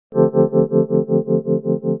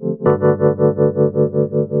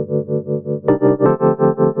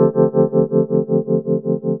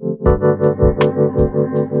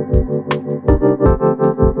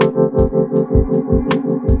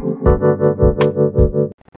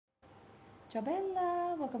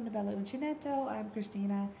Bella, welcome to Bella Antionette. I'm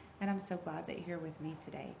Christina, and I'm so glad that you're here with me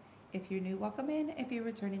today. If you're new, welcome in. If you're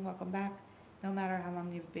returning, welcome back. No matter how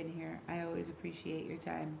long you've been here, I always appreciate your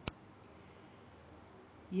time.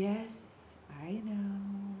 Yes, I know,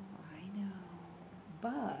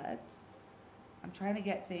 but I'm trying to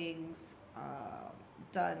get things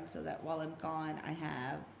done so that while I'm gone, I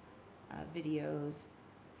have videos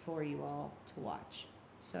for you all to watch.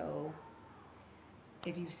 So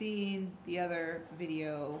if you've seen the other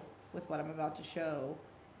video with what I'm about to show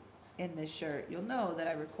in this shirt, you'll know that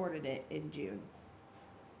I recorded it in June.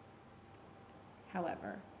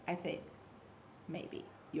 However, I think maybe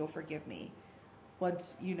you'll forgive me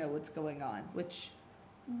once you know what's going on, which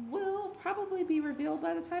will probably be revealed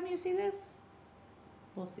by the time you see this.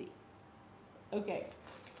 We'll see. Okay,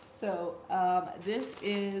 so this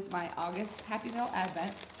is my August Happy Meal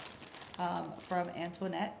Advent. From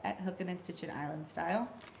Antoinette at Hookin' and Stitchin' Island Style.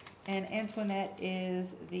 And Antoinette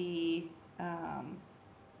is the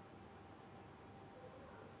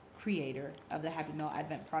creator of the Happy Meal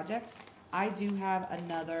Advent project. I do have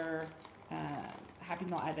another Happy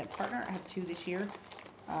Meal Advent partner. I have two this year.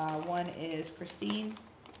 One is Christine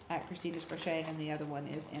at Christina's Crocheting, and the other one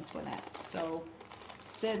is Antoinette. So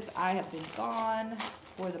since I have been gone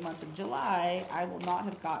for the month of July, I will not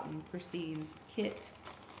have gotten Christine's kit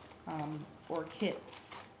or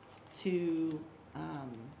kits to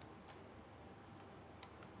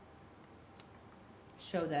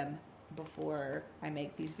show them before I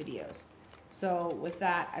make these videos. So with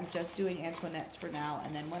that, I'm just doing Antoinette's for now,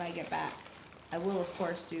 and then when I get back, I will of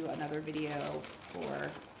course do another video for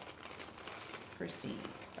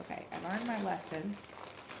Christine's. Okay, I learned my lesson.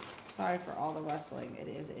 Sorry for all the rustling. It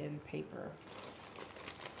is in paper.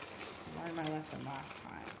 I learned my lesson last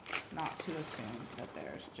time. Not to assume that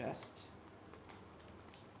there's just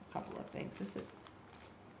a couple of things. This is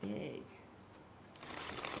big.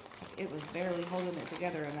 It was barely holding it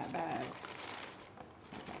together in that bag.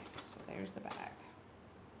 Okay, so there's the bag.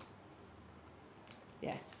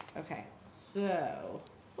 Yes, okay. So,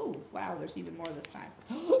 oh, wow, there's even more this time.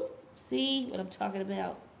 See what I'm talking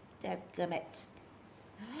about? Dadgummit.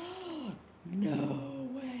 No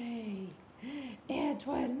way.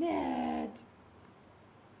 Antoinette.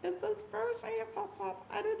 It says crochet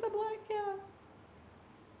and it's a black cat.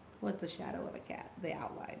 What's the shadow of a cat? The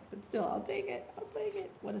outline. But still, I'll take it.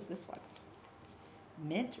 What is this one?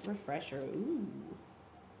 Mint Refresher. Ooh.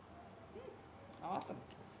 Awesome.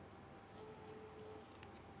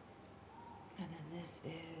 And then this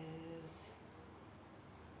is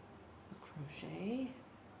a crochet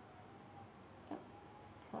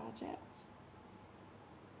project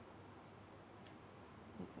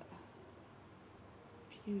with a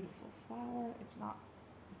beautiful flower. It's not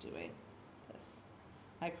doing this.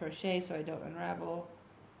 I crochet so I don't unravel.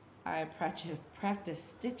 I practice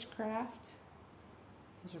stitchcraft.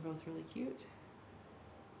 Those are both really cute.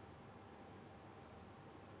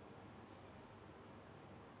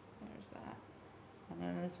 There's that. And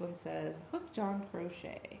then this one says Hooked on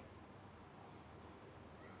Crochet.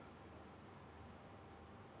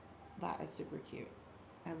 That is super cute.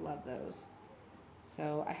 I love those.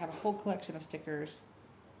 So I have a whole collection of stickers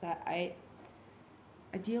that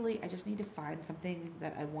ideally, I just need to find something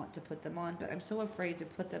that I want to put them on, but I'm so afraid to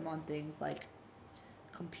put them on things like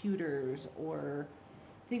computers or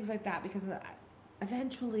things like that, because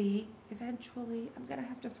eventually, I'm going to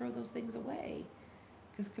have to throw those things away,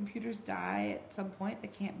 because computers die at some point. They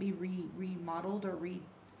can't be remodeled or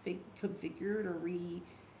reconfigured or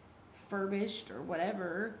refurbished or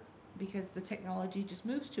whatever, because the technology just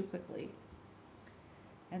moves too quickly.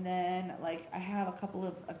 And then, like, I have a couple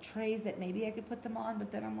of trays that maybe I could put them on,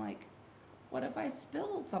 but then I'm like, what if I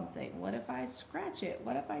spill something? What if I scratch it?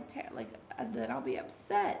 What if I and then I'll be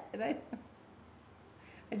upset. And I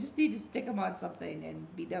just need to stick them on something and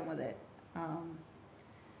be done with it.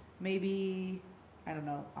 Maybe, I don't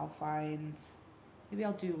know, maybe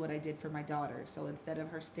I'll do what I did for my daughter. So instead of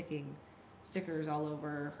her sticking stickers all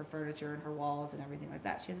over her furniture and her walls and everything like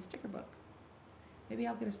that, she has a sticker book. Maybe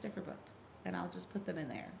I'll get a sticker book. And I'll just put them in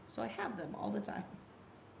there. So I have them all the time.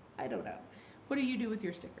 I don't know. What do you do with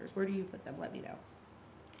your stickers? Where do you put them? Let me know.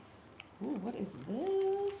 Ooh, what is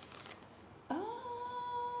this?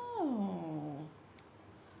 Oh.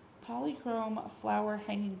 Polychrome flower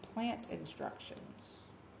hanging plant instructions.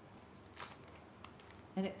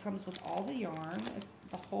 And it comes with all the yarn. It's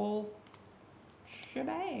the whole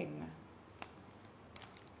shebang.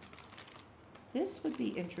 This would be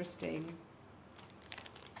interesting.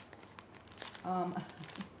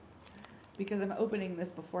 Because I'm opening this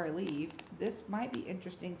before I leave, this might be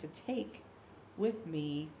interesting to take with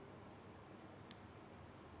me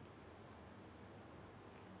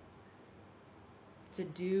to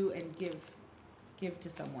do and give to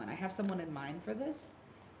someone. I have someone in mind for this.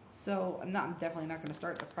 So I'm definitely not going to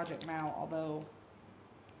start the project now, although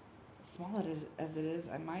small as it is,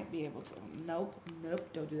 I might be able to. Nope,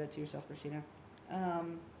 don't do that to yourself, Christina.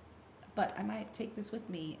 But I might take this with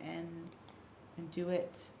me and do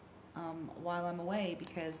it while I'm away,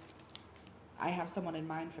 because I have someone in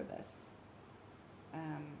mind for this.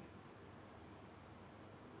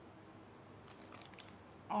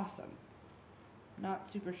 Awesome. Not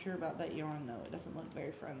super sure about that yarn though. It doesn't look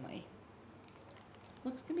very friendly.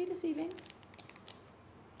 Looks can be deceiving,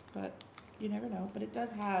 but you never know. But it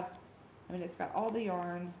does have, I mean, it's got all the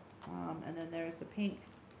yarn, and then there's the pink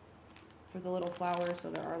for the little flowers. So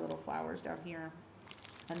there are little flowers down here,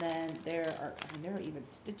 and then there are even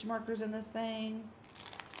stitch markers in this thing.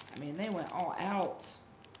 I mean, they went all out.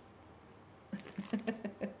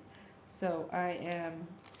 So I'm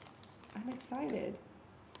excited.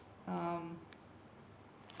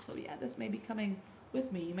 So yeah, this may be coming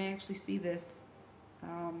with me. You may actually see this.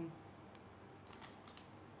 I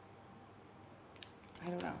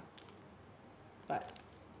don't know, but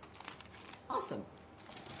awesome.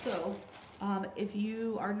 So if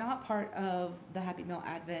you are not part of the Happy Mail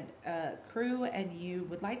Advent crew and you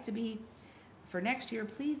would like to be for next year,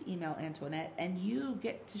 please email Antoinette, and you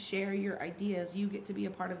get to share your ideas. You get to be a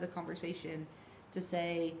part of the conversation to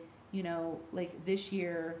say, you know, like this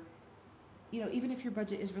year, you know, even if your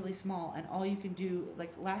budget is really small and all you can do,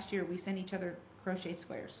 like last year we sent each other crochet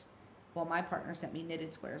squares. Well, my partner sent me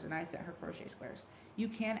knitted squares and I sent her crochet squares. You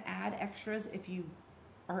can add extras if you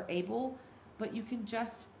are able, but you can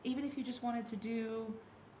just, even if you just wanted to do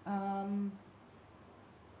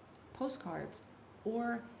postcards,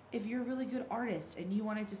 or if you're a really good artist and you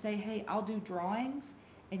wanted to say, hey, I'll do drawings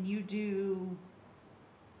and you do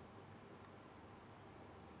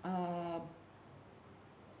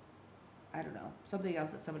I don't know, something else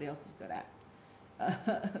that somebody else is good at.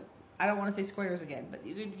 I don't want to say squares again, but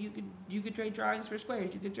you could trade drawings for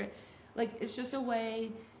squares. You could trade, like, it's just a way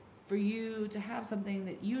for you to have something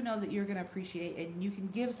that you know that you're going to appreciate, and you can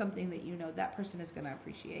give something that you know that person is going to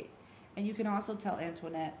appreciate. And you can also tell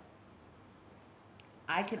Antoinette,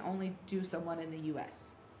 I can only do someone in the US,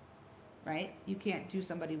 right? You can't do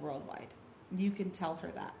somebody worldwide. You can tell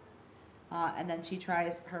her that. And then she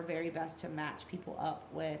tries her very best to match people up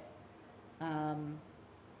with,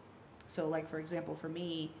 so like for example, for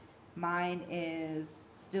me, mine is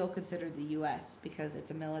still considered the US because it's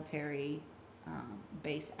a military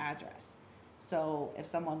base address. So if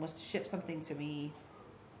someone was to ship something to me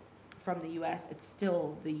from the US, it's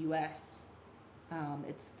still the US.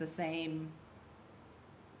 It's the same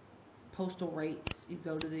postal rates. You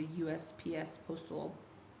go to the USPS postal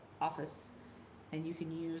office and you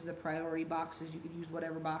can use the priority boxes. You can use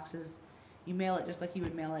whatever boxes. You mail it just like you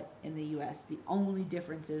would mail it in the US. The only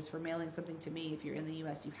difference is for mailing something to me, if you're in the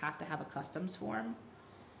US, you have to have a customs form.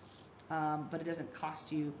 But it doesn't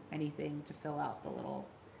cost you anything to fill out the little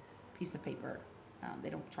piece of paper. They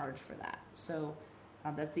don't charge for that. So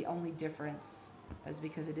that's the only difference, is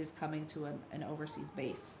because it is coming to an overseas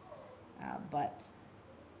base. But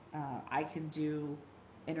I can do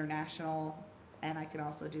international and I can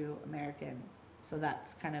also do American. So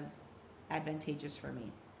that's kind of advantageous for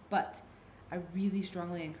me. But I really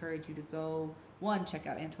strongly encourage you to go, one, check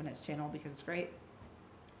out Antoinette's channel because it's great.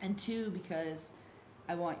 And two, because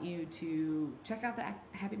I want you to check out the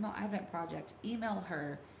Happy Mail Advent project. Email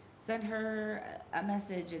her, send her a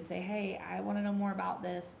message and say, hey, I want to know more about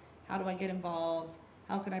this. How do I get involved?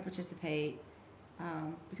 How can I participate?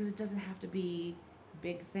 Because it doesn't have to be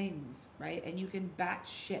big things, right? And you can batch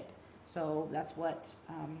ship. So that's what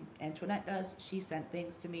Antoinette does. She sent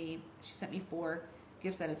things to me. She sent me 4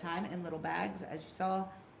 gifts at a time in little bags, as you saw,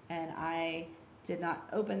 and I did not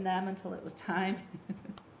open them until it was time.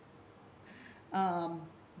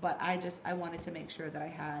 But I wanted to make sure that I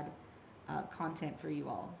had content for you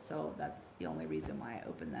all. So that's the only reason why I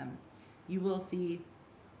opened them. You will see,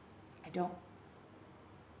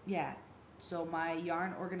 so my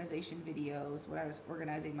yarn organization videos, when I was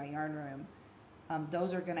organizing my yarn room,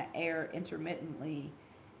 those are going to air intermittently,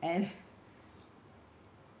 and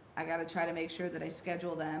I got to try to make sure that I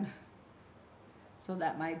schedule them so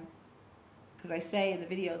that because I say in the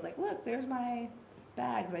videos, like, look, there's my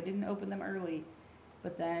bags, I didn't open them early,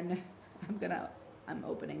 but then I'm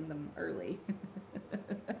opening them early.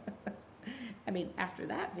 I mean, after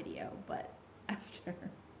that video, but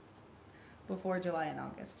before July and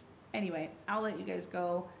August. Anyway, I'll let you guys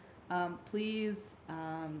go. Please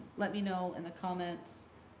let me know in the comments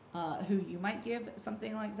who you might give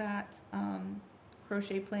something like that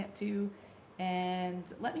crochet plant to, and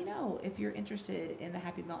let me know if you're interested in the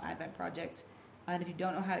Happy Mail Advent project. And if you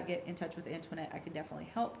don't know how to get in touch with Antoinette, I can definitely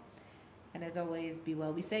help. And as always, be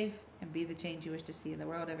well, be safe, and be the change you wish to see in the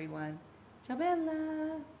world, everyone. Ciao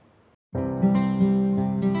bella!